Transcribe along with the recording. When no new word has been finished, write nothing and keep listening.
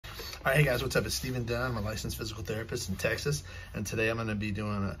All right, hey guys, what's up? It's Stephen Dunn. I'm a licensed physical therapist in Texas, and today I'm going to be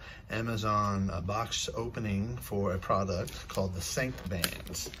doing an Amazon box opening for a product called the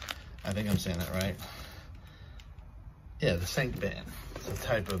Sanctband. I think I'm saying that right. Yeah, the Sanctband. It's a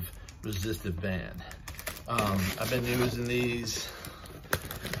type of resistive band. I've been using these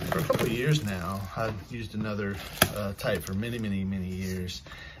for a couple of years now. I've used another type for many years,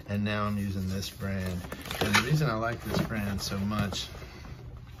 and now I'm using this brand. And the reason I like this brand so much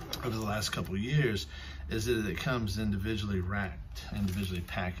over the last couple of years is that it comes individually wrapped, individually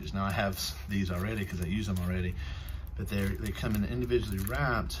packaged. Now I have these already because I use them already, but they come in individually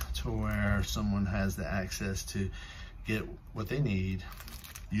wrapped to where someone has the access to get what they need,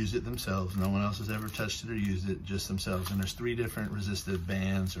 use it themselves. No one else has ever touched it or used it, just themselves. And there's 3 different resistive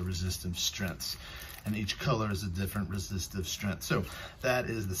bands or resistive strengths, and each color is a different resistive strength. So that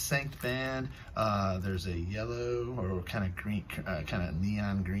is the Sanctband. There's a yellow or kind of green, kind of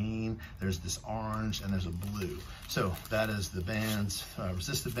neon green. There's this orange, and there's a blue. So that is the bands,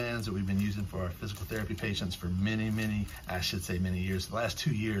 resistive bands that we've been using for our physical therapy patients for many years. The last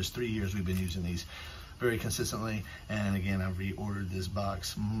 2 years, 3 years, we've been using these very consistently. And again, I've reordered this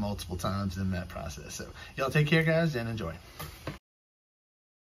box multiple times in that process. So y'all take care, guys, and enjoy.